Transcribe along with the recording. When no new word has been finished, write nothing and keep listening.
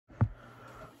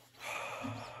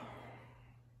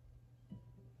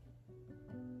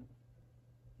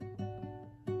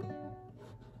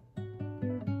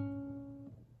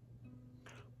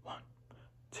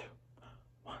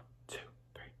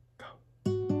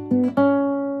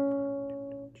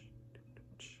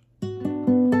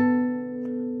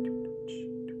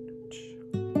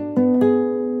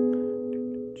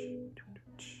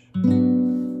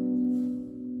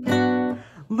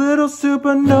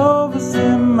supernovas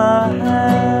in my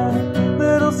head,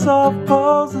 little soft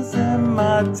pulses in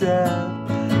my dead,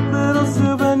 little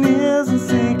souvenirs and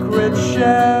secrets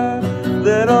shared,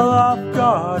 little off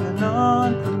guard and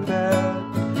unprepared.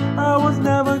 I was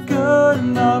never good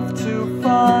enough to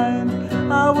find,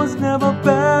 I was never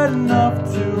bad enough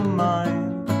to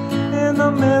mind. In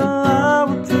the middle I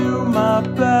would do my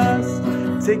best,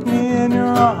 take me in your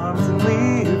arms and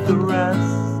leave the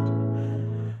rest.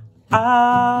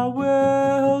 I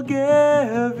will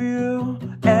give you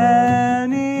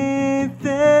anything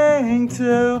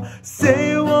to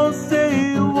say you won't,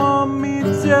 say you want me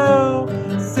to,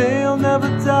 say you'll never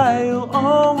die, you'll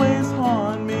always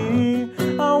haunt me.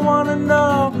 I wanna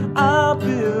know I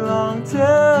belong to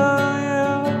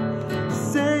you,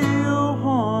 say you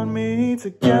haunt me.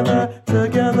 Together,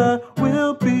 together,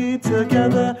 we'll be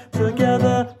together,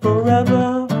 together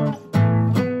forever.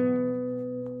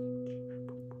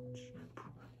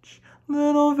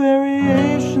 Little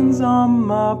variations on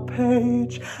my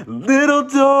page, little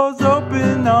doors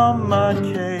open on my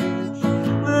cage.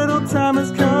 Little time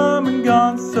has come and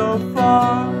gone so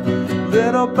far,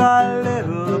 little by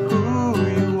little of who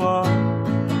you are.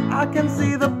 I can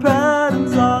see the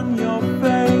patterns on your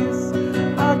face,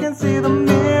 I can see the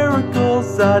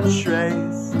miracles I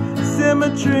trace,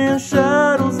 symmetry and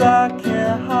shadows I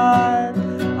can't hide.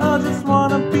 I just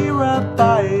wanna be right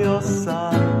by your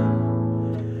side.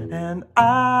 And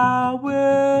I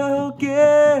will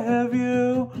give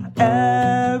you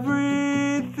everything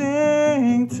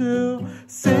to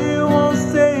say you won't,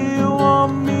 say you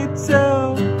want me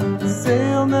to, say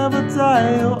you'll never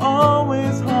die, you'll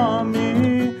always haunt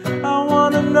me. I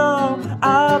wanna know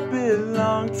I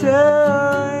belong to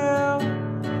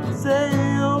you, say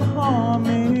you'll haunt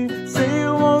me, say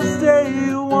you won't, say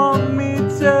you want me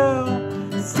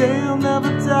to, say you'll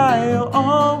never die, you'll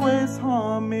always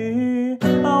haunt me.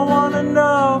 I wanna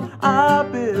know I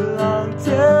belong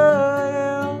to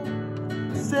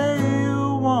you, say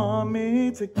you want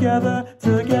me. Together,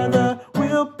 together,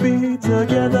 we'll be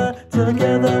together,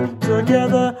 together,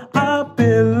 together. I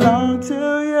belong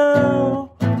to you,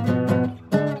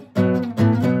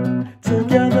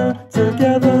 together,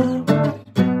 together.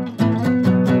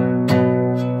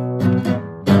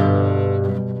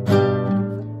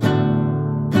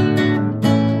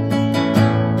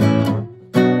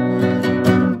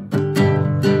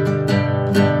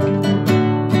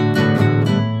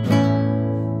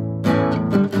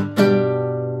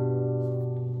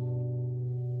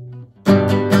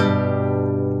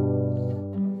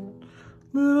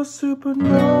 Little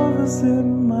supernovas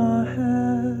in my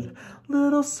head,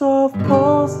 little soft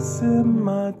pulses in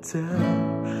my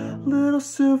dead, little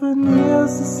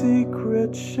souvenirs and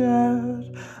secrets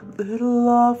shared, little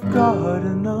off guard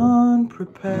and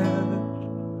unprepared.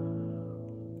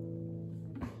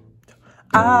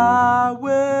 I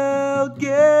will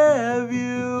give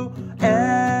you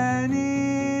anything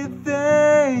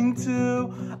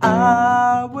to,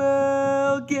 I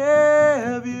will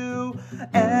give you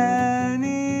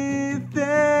anything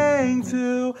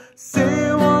to say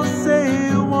you won't, say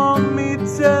you want me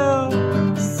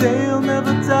to, say you'll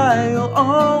never die, you'll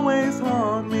always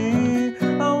haunt me.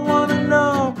 I wanna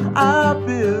know I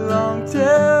belong to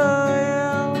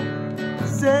you,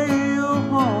 say you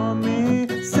haunt me,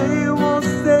 say you won't,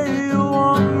 say you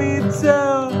want me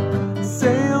to,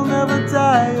 say you'll never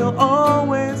die, you'll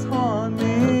always haunt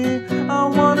me. I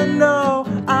wanna know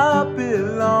I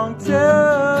belong to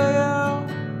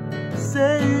you,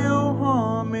 say you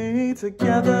haunt me.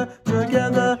 Together,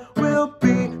 together, we'll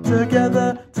be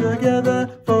together, together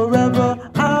forever.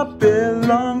 I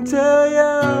belong to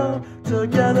you,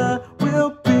 together,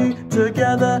 we'll be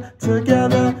together,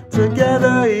 together,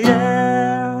 together, yeah.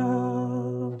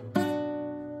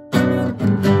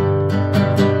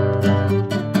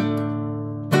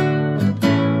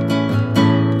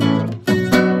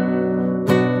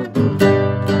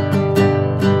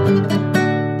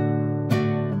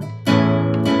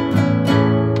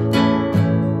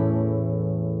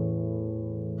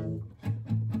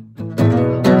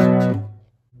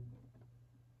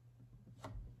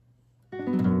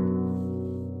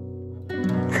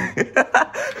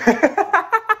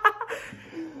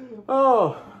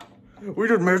 Oh, we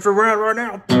just messed around right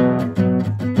now.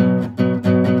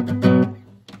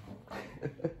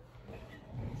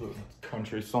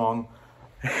 Country song.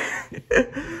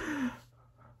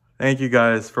 Thank you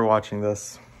guys for watching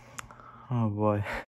this. Oh boy.